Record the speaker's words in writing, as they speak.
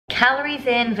calories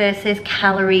in versus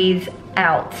calories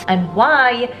out, and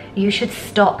why you should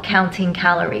stop counting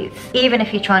calories, even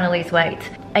if you're trying to lose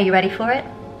weight. Are you ready for it?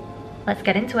 Let's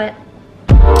get into it.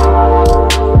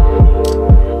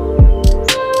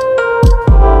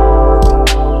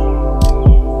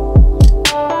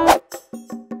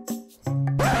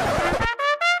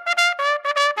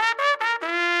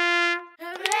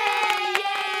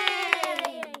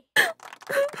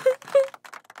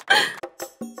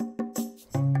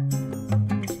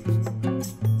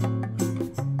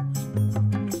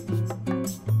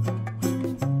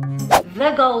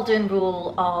 The golden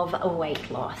rule of weight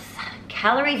loss.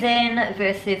 Calories in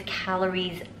versus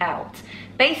calories out.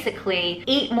 Basically,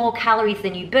 eat more calories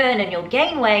than you burn and you'll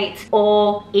gain weight,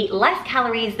 or eat less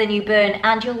calories than you burn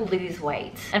and you'll lose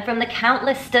weight. And from the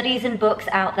countless studies and books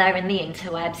out there in the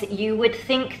interwebs, you would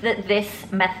think that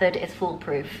this method is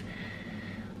foolproof.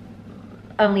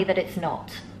 Only that it's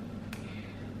not.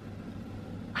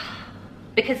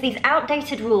 Because these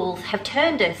outdated rules have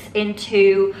turned us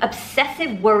into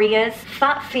obsessive worriers,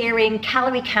 fat-fearing,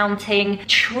 calorie-counting,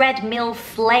 treadmill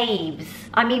slaves.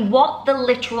 I mean, what the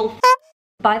literal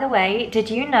By the way, did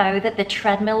you know that the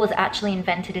treadmill was actually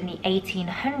invented in the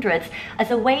 1800s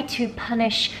as a way to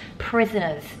punish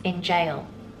prisoners in jail?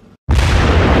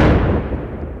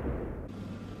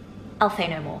 I'll say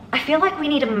no more. I feel like we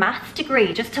need a maths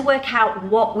degree just to work out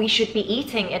what we should be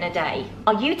eating in a day.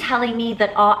 Are you telling me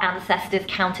that our ancestors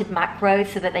counted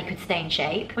macros so that they could stay in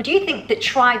shape? Or do you think that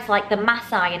tribes like the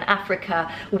Maasai in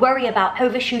Africa worry about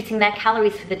overshooting their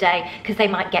calories for the day because they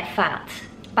might get fat?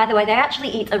 By the way, they actually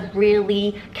eat a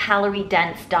really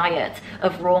calorie-dense diet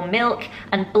of raw milk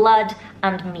and blood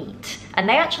and meat. And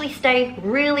they actually stay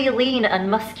really lean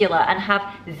and muscular and have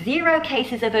 0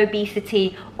 cases of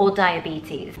obesity or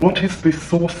diabetes. What is this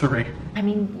sorcery? I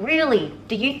mean, really?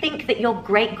 Do you think that your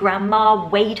great-grandma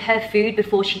weighed her food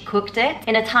before she cooked it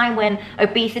in a time when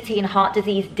obesity and heart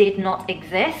disease did not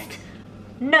exist?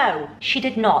 No, she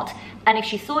did not. And if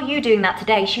she saw you doing that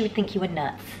today, she would think you were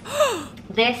nuts.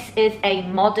 This is a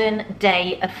modern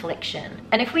day affliction.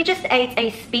 And if we just ate a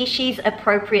species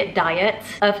appropriate diet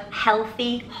of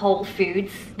healthy whole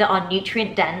foods that are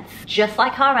nutrient dense, just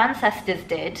like our ancestors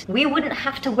did, we wouldn't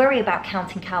have to worry about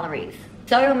counting calories.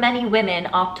 So many women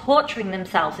are torturing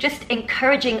themselves, just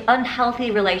encouraging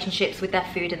unhealthy relationships with their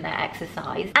food and their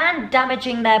exercise, and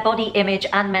damaging their body image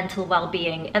and mental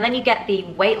well-being. And then you get the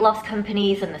weight loss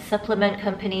companies and the supplement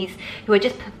companies who are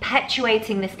just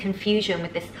perpetuating this confusion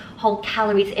with this whole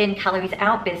calories in, calories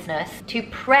out business to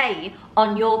prey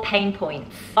on your pain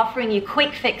points, offering you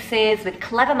quick fixes with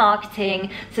clever marketing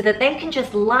so that they can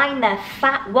just line their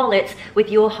fat wallets with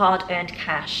your hard-earned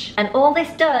cash. And all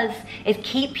this does is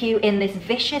keep you in this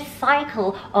vicious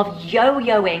cycle of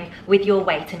yo-yoing with your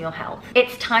weight and your health.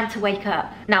 It's time to wake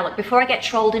up. Now look, before I get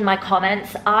trolled in my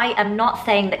comments, I am not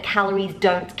saying that calories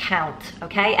don't count,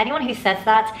 okay? Anyone who says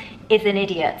that is an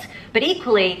idiot. But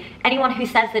equally, anyone who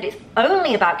says that it's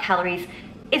only about calories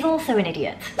is also an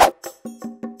idiot.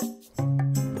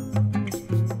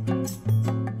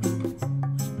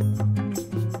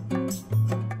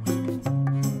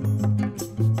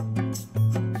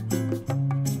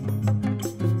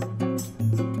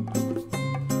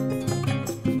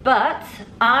 But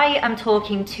I am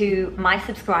talking to my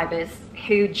subscribers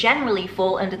who generally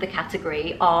fall under the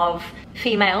category of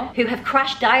female, who have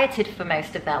crash dieted for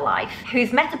most of their life,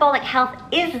 whose metabolic health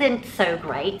isn't so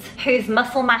great, whose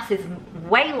muscle mass is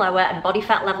way lower and body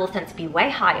fat levels tend to be way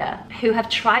higher, who have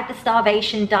tried the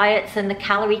starvation diets and the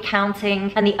calorie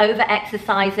counting and the over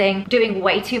exercising, doing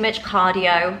way too much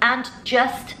cardio and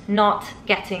just not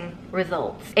getting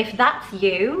results. If that's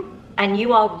you, and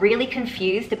you are really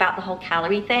confused about the whole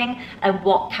calorie thing and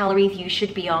what calories you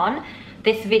should be on,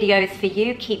 this video is for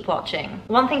you. Keep watching.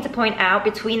 One thing to point out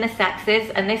between the sexes,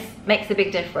 and this makes a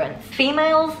big difference.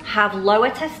 Females have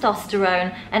lower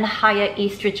testosterone and higher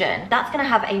estrogen. That's gonna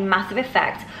have a massive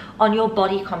effect on your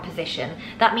body composition.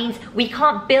 That means we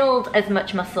can't build as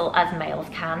much muscle as males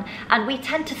can, and we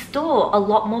tend to store a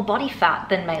lot more body fat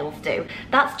than males do.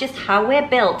 That's just how we're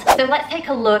built. So let's take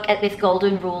a look at this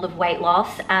golden rule of weight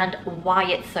loss and why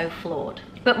it's so flawed.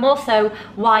 But more so,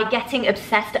 why getting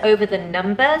obsessed over the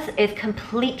numbers is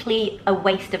completely a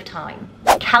waste of time.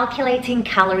 Calculating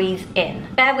calories in.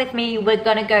 Bear with me, we're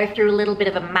gonna go through a little bit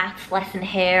of a maths lesson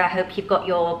here. I hope you've got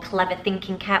your clever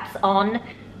thinking caps on.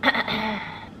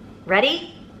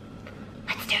 Ready?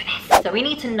 Let's do this. So we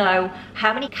need to know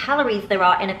how many calories there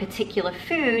are in a particular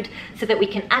food so that we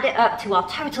can add it up to our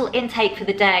total intake for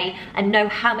the day and know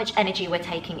how much energy we're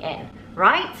taking in,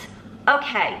 right?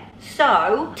 Okay,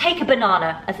 so take a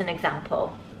banana as an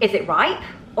example. Is it ripe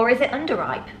Or is it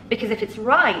underripe? Because if it's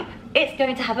ripe, it's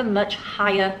going to have a much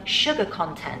higher sugar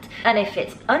content. And if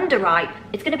it's underripe,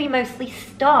 it's going to be mostly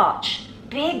starch.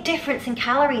 Big difference in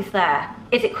calories there.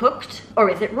 Is it cooked or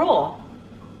is it raw?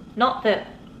 Not that,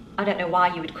 I don't know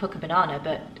why you would cook a banana,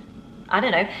 but I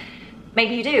don't know.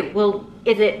 Maybe you do. Well,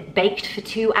 is it baked for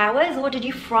 2 hours or did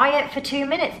you fry it for 2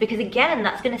 minutes? Because again,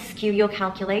 that's going to skew your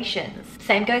calculations.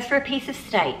 Same goes for a piece of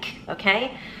steak,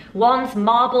 okay? One's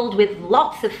marbled with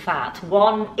lots of fat,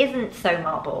 one isn't so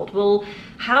marbled. Well,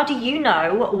 how do you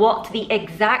know what the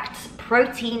exact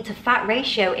protein to fat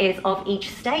ratio is of each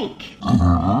steak?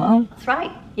 That's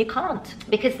right, you can't.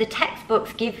 Because the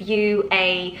textbooks give you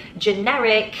a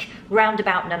generic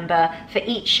roundabout number for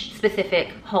each specific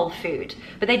whole food,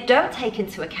 but they don't take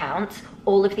into account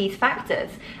all of these factors.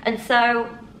 And so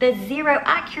there's zero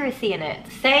accuracy in it.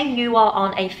 Say you are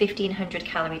on a 1500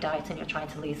 calorie diet and you're trying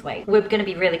to lose weight. We're gonna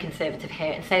be really conservative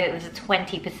here and say that there's a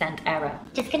 20% error.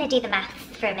 Just gonna do the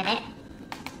maths for a minute.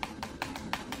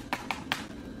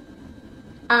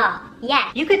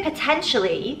 Yeah. You could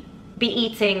potentially be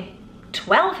eating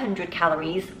 1200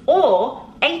 calories or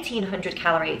 1800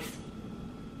 calories.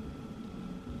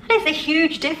 That is a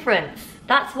huge difference.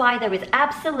 That's why there is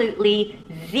absolutely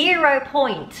 0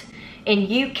 point in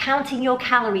you counting your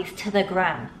calories to the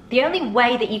gram. The only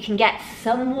way that you can get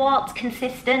somewhat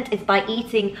consistent is by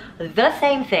eating the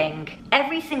same thing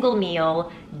every single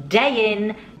meal, day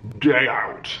in, day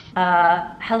out.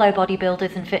 Hello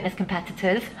bodybuilders and fitness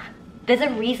competitors. There's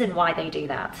a reason why they do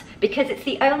that, because it's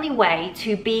the only way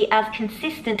to be as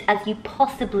consistent as you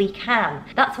possibly can.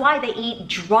 That's why they eat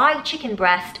dry chicken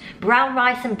breast, brown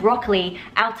rice and broccoli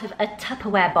out of a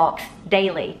Tupperware box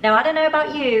daily. Now, I don't know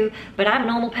about you, but I'm a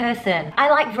normal person. I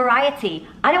like variety.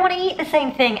 I don't want to eat the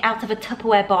same thing out of a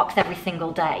Tupperware box every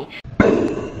single day.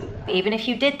 Even if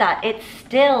you did that, it's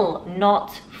still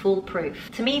not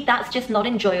foolproof. To me, that's just not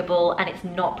enjoyable and it's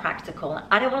not practical.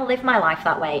 I don't want to live my life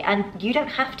that way, and you don't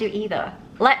have to either.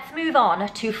 Let's move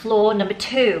on to flaw number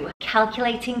 2,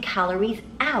 calculating calories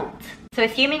out. So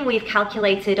assuming we've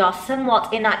calculated our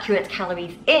somewhat inaccurate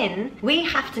calories in, we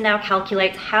have to now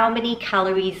calculate how many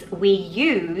calories we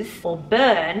use or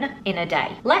burn in a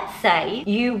day. Let's say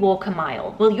you walk a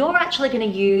mile. Well, you're actually going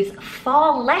to use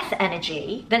far less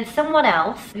energy than someone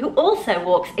else who also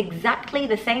walks exactly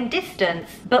the same distance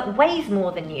but weighs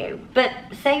more than you. But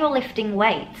say you're lifting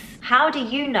weights. How do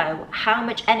you know how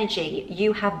much energy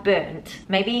you have burnt?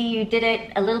 Maybe you did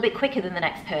it a little bit quicker than the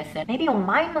next person. Maybe your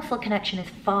mind-muscle connection is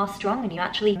far stronger and you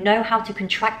actually know how to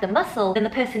contract the muscle than the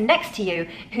person next to you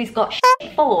who's got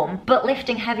shit form but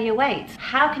lifting heavier weights.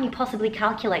 How can you possibly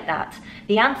calculate that?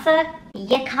 The answer?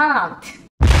 You can't.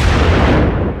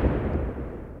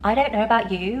 I don't know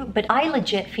about you, but I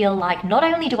legit feel like not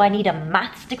only do I need a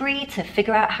maths degree to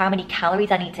figure out how many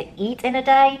calories I need to eat in a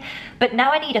day, but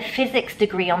now I need a physics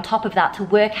degree on top of that to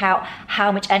work out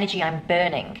how much energy I'm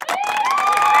burning.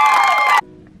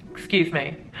 Excuse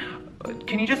me,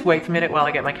 can you just wait a minute while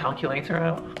I get my calculator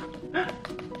out?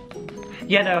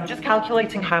 Yeah, no, I'm just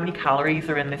calculating how many calories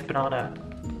are in this banana.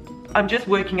 I'm just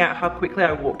working out how quickly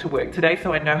I walked to work today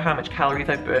so I know how much calories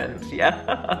I burned, yeah?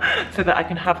 So that I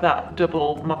can have that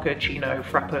double mochaccino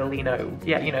frappolino.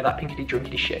 Yeah, you know, that pinkity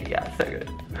drunkity shit, yeah, so good.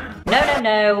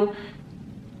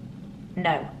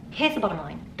 No. Here's the bottom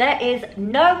line. There is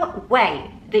no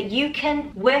way that you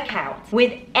can work out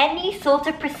with any sort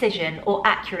of precision or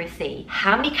accuracy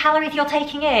how many calories you're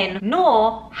taking in,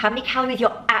 nor how many calories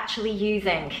you're actually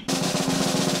using.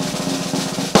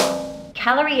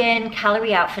 Calorie in,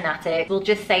 calorie out fanatic will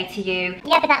just say to you,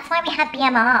 Yeah, but that's why we have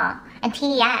BMR and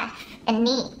TDF and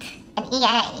NEAT and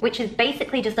EA. Which is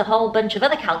basically just a whole bunch of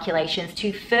other calculations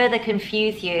to further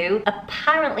confuse you.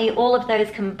 Apparently all of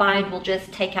those combined will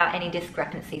just take out any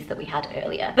discrepancies that we had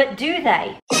earlier. But do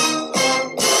they?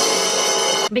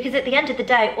 Because at the end of the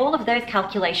day, all of those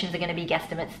calculations are going to be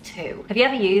guesstimates too. Have you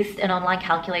ever used an online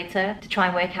calculator to try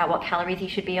and work out what calories you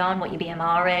should be on, what your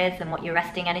BMR is, and what your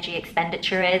resting energy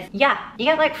expenditure is? Yeah, you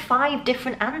get like 5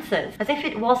 different answers. As if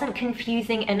it wasn't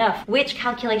confusing enough. Which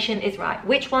calculation is right?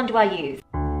 Which one do I use?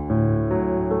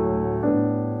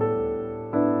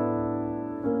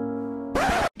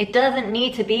 It doesn't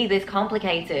need to be this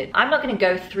complicated. I'm not going to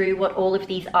go through what all of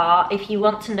these are. If you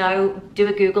want to know, do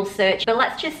a Google search. But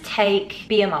let's just take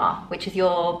BMR, which is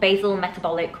your basal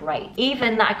metabolic rate.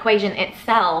 Even that equation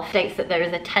itself states that there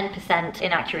is a 10%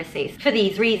 inaccuracies for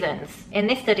these reasons. In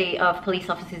this study of police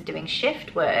officers doing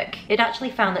shift work, it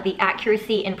actually found that the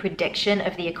accuracy in prediction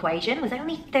of the equation was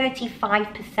only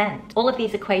 35%. All of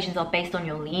these equations are based on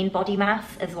your lean body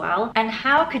mass as well. And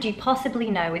how could you possibly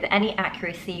know with any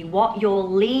accuracy what your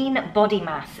lean lean body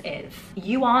mass is.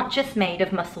 You aren't just made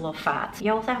of muscle or fat.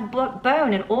 You also have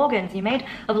bone and organs. You're made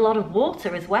of a lot of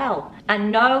water as well.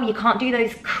 And no, you can't do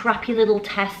those crappy little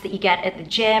tests that you get at the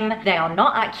gym. They are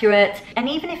not accurate. And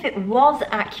even if it was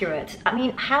accurate, I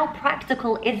mean, how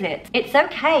practical is it? It's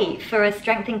okay for a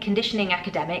strength and conditioning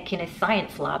academic in a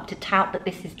science lab to tout that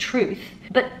this is truth,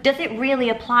 but does it really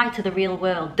apply to the real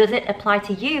world? Does it apply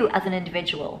to you as an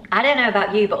individual? I don't know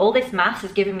about you, but all this mass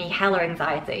has given me hella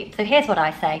anxiety. So here's what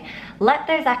I say. Let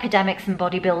those academics and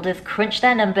bodybuilders crunch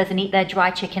their numbers and eat their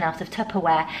dry chicken out of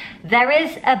Tupperware. There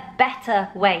is a better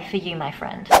way for you, my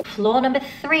friend. Flaw number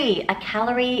 3, a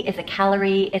calorie is a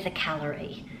calorie is a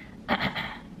calorie.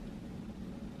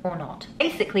 Or not.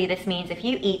 Basically, this means if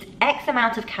you eat X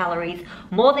amount of calories,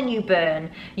 more than you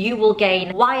burn, you will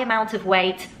gain Y amount of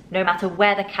weight, no matter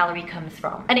where the calorie comes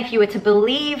from. And if you were to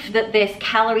believe that this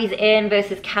calories in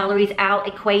versus calories out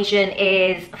equation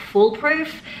is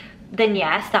foolproof, then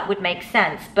yes, that would make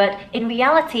sense. But in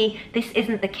reality, this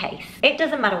isn't the case. It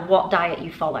doesn't matter what diet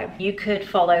you follow. You could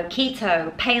follow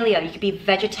keto, paleo, you could be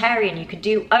vegetarian, you could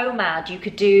do OMAD, you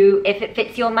could do, if it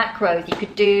fits your macros, you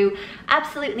could do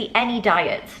absolutely any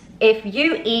diet. If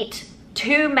you eat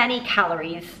too many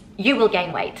calories, you will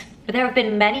gain weight. But there have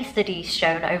been many studies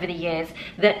shown over the years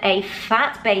that a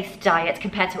fat-based diet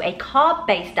compared to a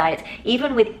carb-based diet,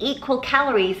 even with equal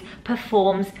calories,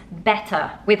 performs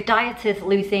better, with dieters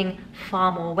losing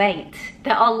far more weight.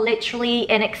 There are literally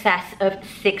in excess of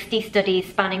 60 studies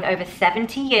spanning over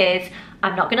 70 years.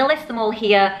 I'm not going to list them all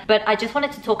here, but I just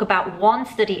wanted to talk about one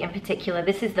study in particular.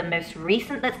 This is the most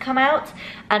recent that's come out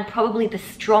and probably the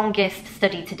strongest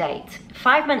study to date.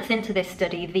 5 months into this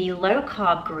study, the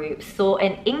low-carb group saw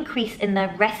an increase in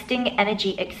their resting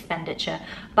energy expenditure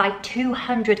by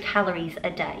 200 calories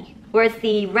a day, whereas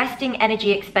the resting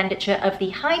energy expenditure of the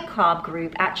high-carb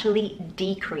group actually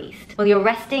decreased. Well, your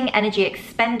resting energy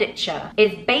expenditure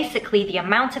is basically the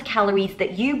amount of calories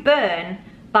that you burn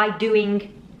by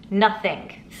doing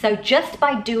nothing. So just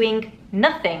by doing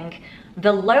nothing,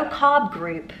 the low-carb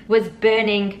group was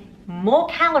burning more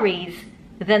calories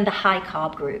than the high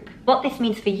carb group. What this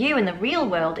means for you in the real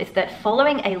world is that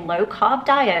following a low carb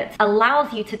diet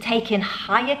allows you to take in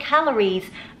higher calories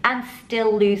and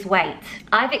still lose weight.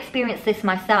 I've experienced this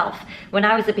myself when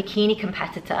I was a bikini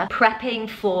competitor prepping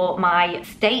for my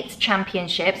state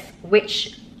championships,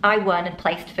 which I won and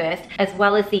placed first, as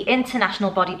well as the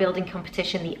international bodybuilding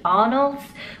competition, the Arnold's,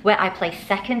 where I placed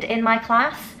second in my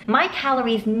class. My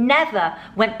calories never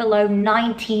went below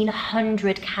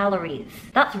 1900 calories.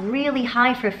 That's really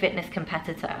high for a fitness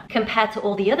competitor, compared to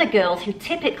all the other girls who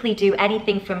typically do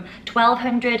anything from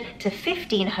 1200 to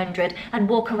 1500 and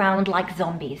walk around like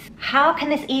zombies. How can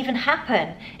this even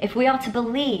happen if we are to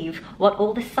believe what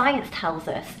all the science tells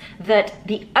us, that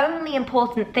the only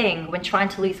important thing when trying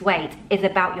to lose weight is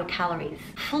about your calories?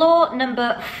 Flaw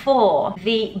number 4,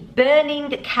 the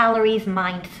burning calories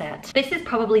mindset. This is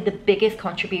probably the biggest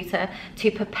contributor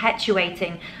to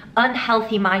perpetuating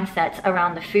unhealthy mindsets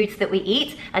around the foods that we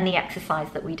eat and the exercise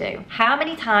that we do. How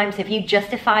many times have you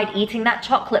justified eating that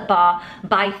chocolate bar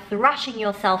by thrashing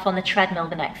yourself on the treadmill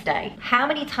the next day? How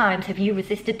many times have you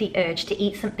resisted the urge to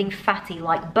eat something fatty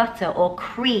like butter or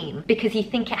cream because you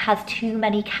think it has too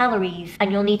many calories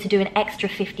and you'll need to do an extra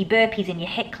 50 burpees in your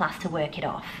HIIT class to work it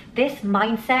off? This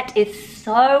mindset is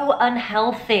so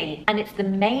unhealthy, and it's the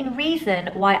main reason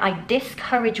why I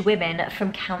discourage women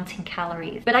from counting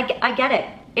calories. But I get it.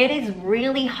 It is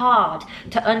really hard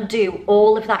to undo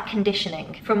all of that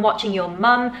conditioning from watching your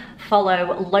mum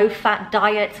follow low-fat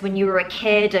diets when you were a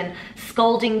kid and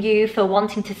scolding you for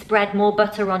wanting to spread more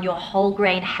butter on your whole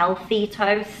grain healthy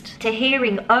toast, to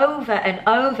hearing over and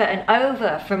over and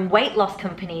over from weight loss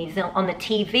companies on the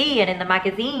TV and in the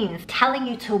magazines telling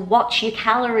you to watch your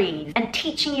calories and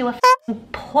teaching you a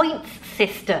points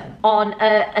system on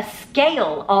a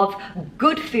scale of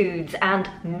good foods and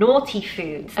naughty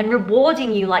foods and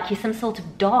rewarding you like you're some sort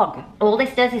of dog. All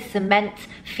this does is cement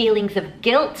feelings of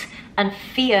guilt and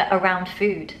fear around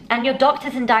food. And your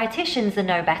doctors and dietitians are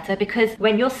no better, because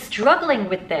when you're struggling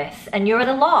with this and you're at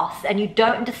a loss and you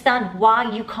don't understand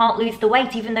why you can't lose the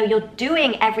weight even though you're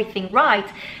doing everything right,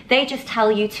 they just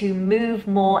tell you to move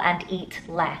more and eat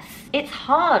less. It's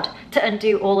hard to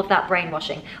undo all of that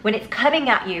brainwashing when it's coming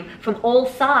at you from all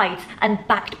sides and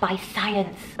backed by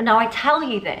science. Now, I tell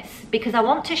you this because I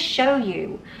want to show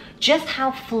you just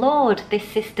how flawed this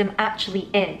system actually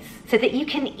is, so that you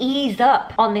can ease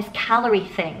up on this calorie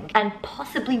thing and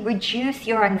possibly reduce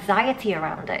your anxiety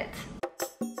around it.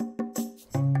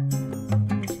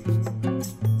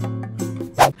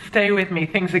 Stay with me,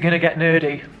 things are gonna get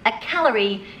nerdy. A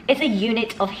calorie is a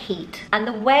unit of heat, and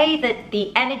the way that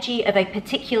the energy of a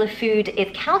particular food is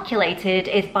calculated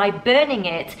is by burning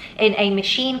it in a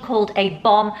machine called a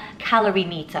bomb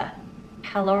calorimeter.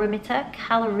 Calorimeter?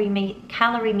 Calorimeter?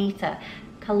 Calorimeter?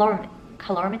 Calorimeter?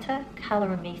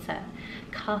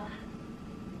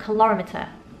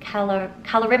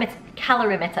 Calorimeter?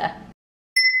 Calorimeter.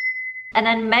 And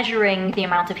then measuring the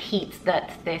amount of heat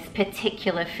that this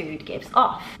particular food gives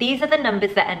off. These are the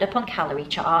numbers that end up on calorie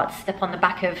charts, up on the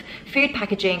back of food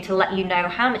packaging to let you know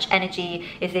how much energy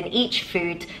is in each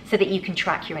food so that you can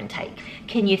track your intake.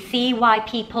 Can you see why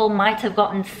people might have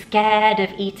gotten scared of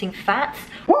eating fats?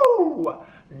 Woo!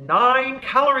 9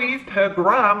 calories per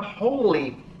gram,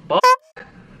 holy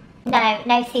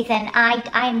No, Susan, I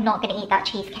am not gonna eat that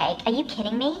cheesecake. Are you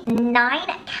kidding me? 9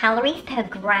 calories per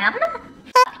gram?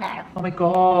 Fuck no. Oh my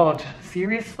god,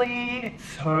 seriously?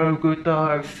 So good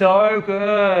though, so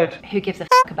good. Who gives a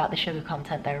fuck about the sugar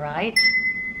content though, right?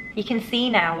 You can see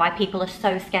now why people are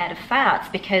so scared of fats,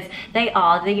 because they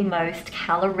are the most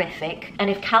calorific. And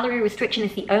if calorie restriction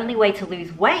is the only way to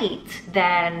lose weight,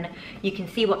 then you can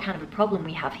see what kind of a problem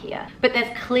we have here. But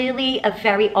there's clearly a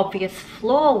very obvious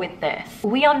flaw with this.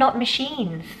 We are not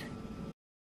machines.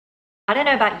 I don't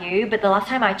know about you, but the last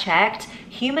time I checked,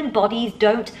 human bodies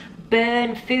don't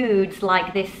burn foods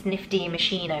like this nifty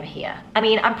machine over here. I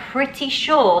mean, I'm pretty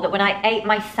sure that when I ate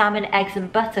my salmon, eggs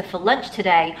and butter for lunch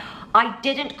today, I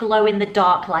didn't glow in the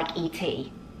dark like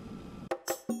E.T.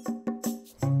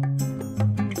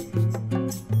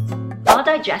 Our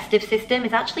digestive system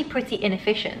is actually pretty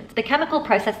inefficient. The chemical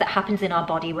process that happens in our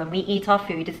body when we eat our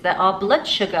food is that our blood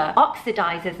sugar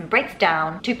oxidizes and breaks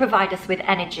down to provide us with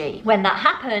energy. When that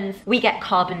happens, we get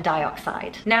carbon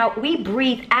dioxide. Now, we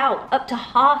breathe out up to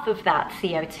half of that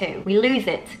CO2. We lose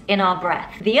it in our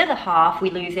breath. The other half we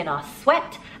lose in our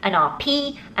sweat and our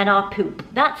pee and our poop.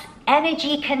 That's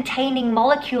energy-containing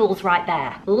molecules right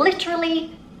there.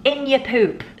 Literally in your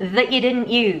poop that you didn't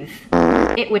use.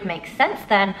 It would make sense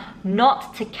then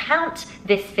not to count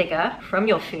this figure from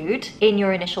your food in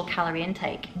your initial calorie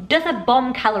intake. Does a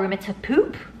bomb calorimeter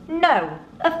poop? No,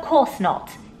 of course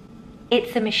not.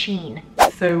 It's a machine.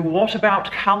 So what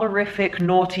about calorific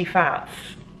naughty fats?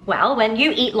 Well, when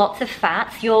you eat lots of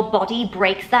fats, your body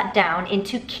breaks that down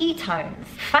into ketones.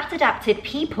 Fat-adapted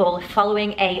people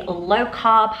following a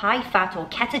low-carb, high-fat or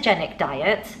ketogenic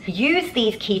diet use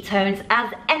these ketones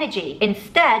as energy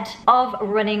instead of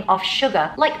running off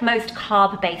sugar like most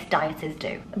carb-based dieters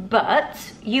do.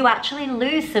 But you actually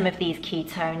lose some of these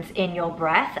ketones in your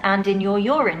breath and in your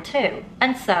urine too.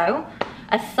 And so,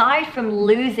 aside from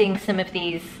losing some of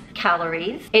these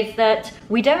calories, is that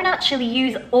we don't actually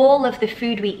use all of the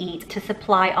food we eat to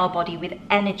supply our body with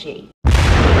energy.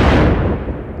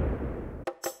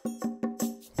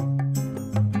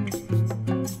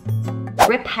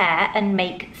 Repair and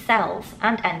make cells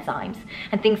and enzymes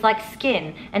and things like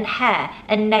skin and hair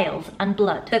and nails and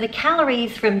blood. So the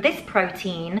calories from this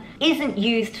protein isn't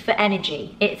used for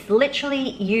energy. It's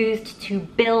literally used to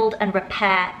build and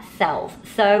repair cells.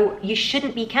 So you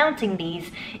shouldn't be counting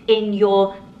these in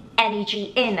your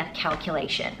energy in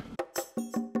calculation.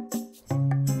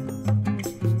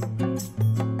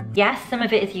 Yes, some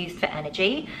of it is used for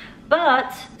energy,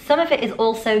 but some of it is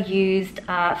also used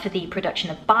for the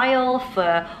production of bile,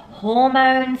 for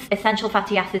hormones. Essential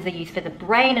fatty acids are used for the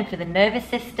brain and for the nervous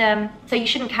system. So you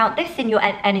shouldn't count this in your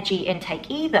energy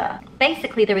intake either.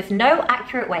 Basically, there is no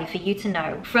accurate way for you to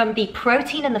know from the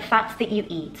protein and the fats that you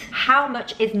eat how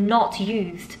much is not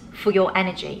used for your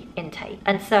energy intake.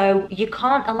 And so you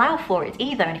can't allow for it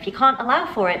either. And if you can't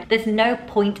allow for it, there's no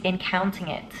point in counting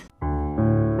it.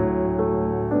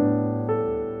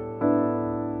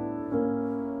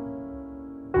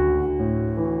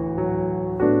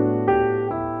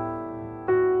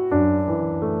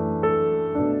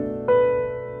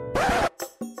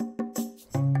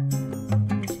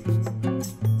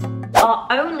 Are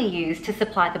only used to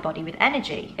supply the body with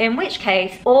energy, in which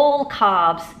case all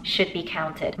carbs should be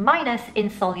counted, minus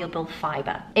insoluble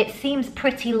fiber. It seems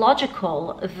pretty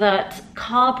logical that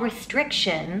carb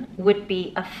restriction would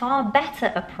be a far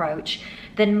better approach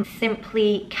than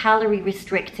simply calorie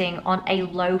restricting on a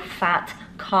low-fat,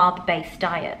 carb-based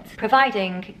diet,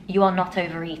 providing you are not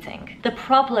overeating. The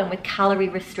problem with calorie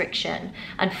restriction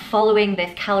and following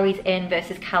this calories in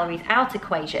versus calories out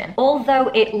equation, although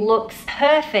it looks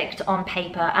perfect on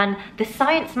paper and the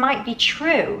science might be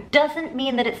true, doesn't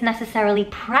mean that it's necessarily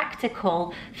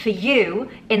practical for you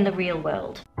in the real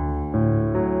world.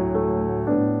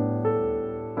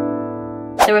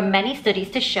 There are many studies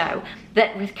to show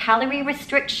that calorie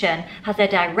restriction has a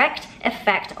direct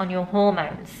effect on your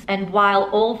hormones. And while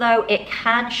although it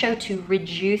can show to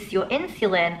reduce your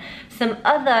insulin, some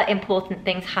other important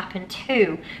things happen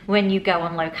too when you go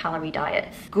on low-calorie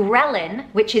diets.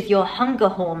 Ghrelin, which is your hunger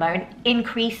hormone,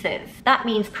 increases. That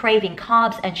means craving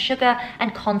carbs and sugar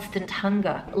and constant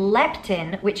hunger.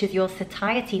 Leptin, which is your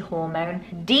satiety hormone,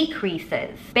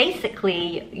 decreases.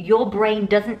 Basically, your brain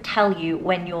doesn't tell you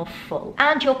when you're full.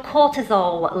 And your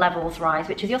cortisol levels rise,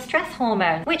 which is your stress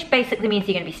hormone, which basically means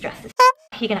you're going to be stressed as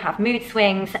you're going to have mood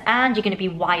swings, and you're going to be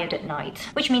wired at night,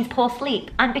 which means poor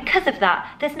sleep. And because of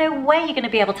that, there's no way you're going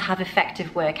to be able to have effective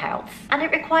workouts. And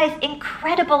it requires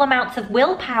incredible amounts of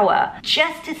willpower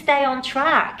just to stay on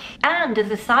track. And as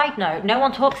a side note, no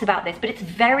one talks about this, but it's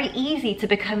very easy to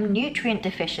become nutrient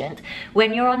deficient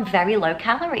when you're on very low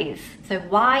calories. So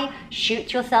why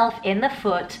shoot yourself in the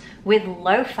foot with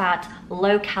low fat,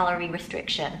 low calorie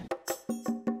restriction?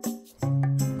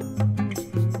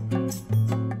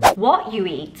 What you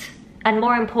eat, and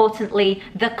more importantly,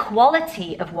 the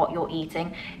quality of what you're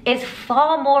eating, is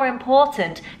far more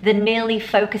important than merely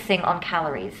focusing on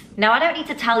calories. Now, I don't need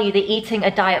to tell you that eating a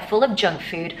diet full of junk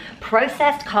food,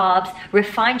 processed carbs,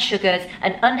 refined sugars,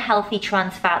 and unhealthy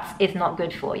trans fats is not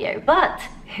good for you. But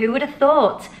who would have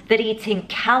thought that eating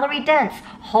calorie-dense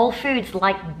whole foods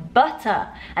like butter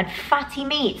and fatty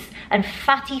meats and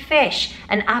fatty fish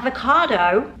and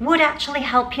avocado would actually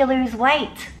help you lose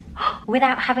weight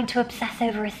without having to obsess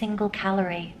over a single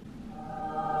calorie?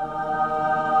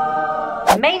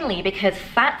 Mainly because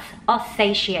fats are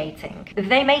satiating.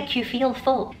 They make you feel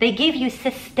full. They give you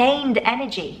sustained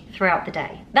energy throughout the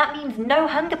day. That means no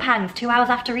hunger pangs 2 hours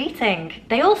after eating.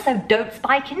 They also don't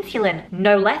spike insulin.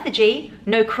 No lethargy,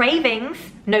 no cravings,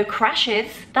 no crashes.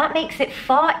 That makes it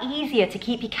far easier to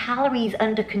keep your calories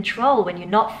under control when you're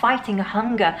not fighting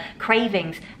hunger,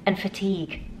 cravings, and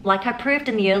fatigue. Like I proved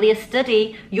in the earlier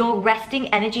study, your resting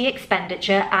energy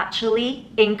expenditure actually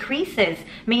increases,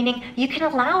 meaning you can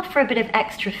allow for a bit of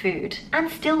extra food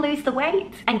and still lose the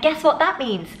weight. And guess what that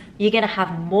means? You're gonna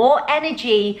have more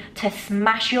energy to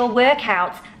smash your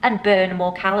workouts and burn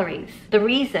more calories. The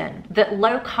reason that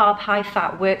low carb, high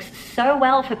fat works so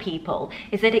well for people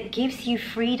is that it gives you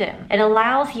freedom. It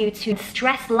allows you to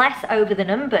stress less over the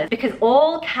numbers, because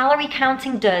all calorie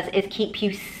counting does is keep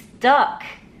you stuck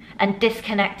and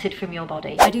disconnected from your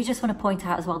body. I do just want to point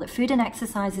out as well that food and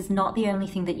exercise is not the only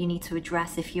thing that you need to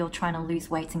address if you're trying to lose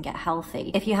weight and get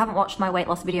healthy. If you haven't watched my weight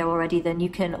loss video already, then you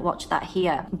can watch that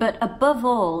here. But above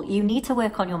all, you need to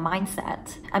work on your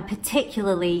mindset, and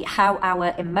particularly how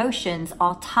our emotions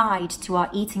are tied to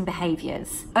our eating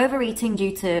behaviors. Overeating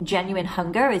due to genuine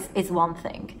hunger is one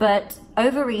thing, but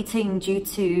overeating due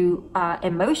to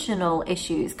emotional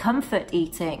issues, comfort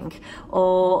eating,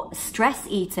 or stress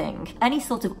eating, any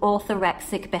sort of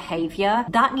orthorexic behavior,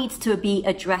 that needs to be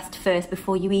addressed first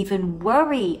before you even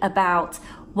worry about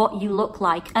what you look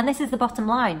like. And this is the bottom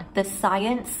line. The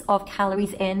science of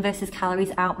calories in versus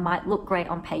calories out might look great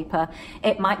on paper.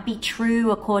 It might be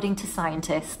true according to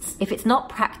scientists. If it's not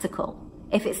practical,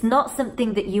 if it's not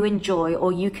something that you enjoy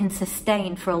or you can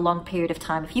sustain for a long period of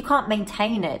time, if you can't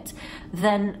maintain it,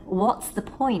 then what's the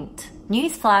point?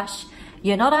 Newsflash,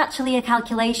 you're not actually a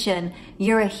calculation,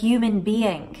 you're a human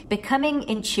being. Becoming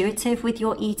intuitive with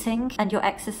your eating and your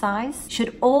exercise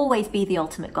should always be the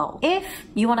ultimate goal if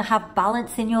you want to have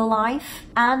balance in your life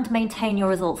and maintain your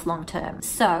results long term.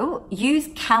 So use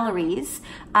calories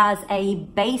as a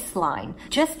baseline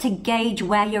just to gauge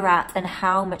where you're at and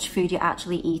how much food you're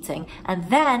actually eating,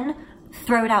 and then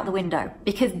throw it out the window,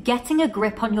 because getting a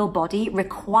grip on your body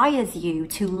requires you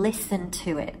to listen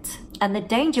to it. And the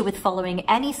danger with following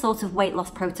any sort of weight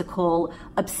loss protocol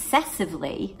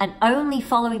obsessively and only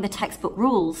following the textbook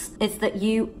rules is that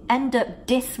you end up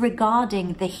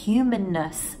disregarding the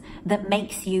humanness that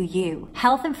makes you you.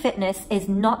 Health and fitness is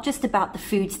not just about the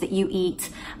foods that you eat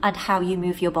and how you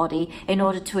move your body in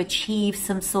order to achieve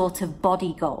some sort of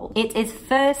body goal. It is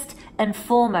first and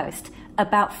foremost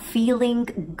about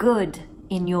feeling good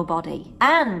in your body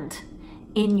and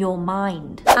in your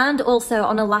mind. And also,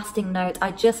 on a lasting note,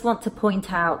 I just want to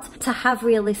point out to have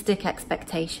realistic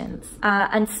expectations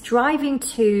and striving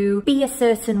to be a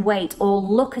certain weight or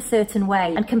look a certain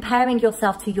way and comparing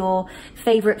yourself to your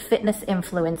favorite fitness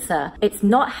influencer. It's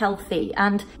not healthy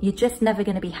and you're just never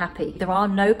going to be happy. There are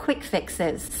no quick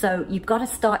fixes, so you've got to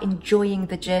start enjoying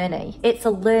the journey. It's a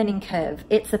learning curve.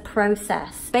 It's a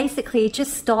process. Basically,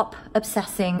 just stop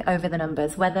obsessing over the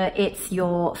numbers, whether it's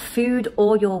your food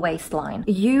or your waistline.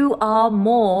 You are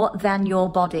more than your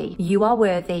body. You are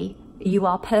worthy. You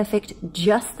are perfect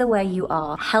just the way you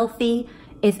are. Healthy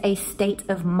is a state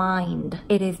of mind.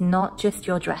 It is not just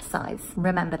your dress size.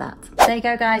 Remember that. There you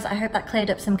go, guys. I hope that cleared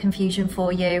up some confusion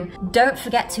for you. Don't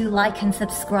forget to like and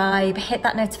subscribe, hit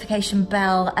that notification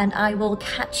bell, and I will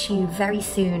catch you very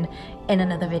soon in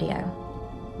another video.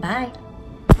 Bye.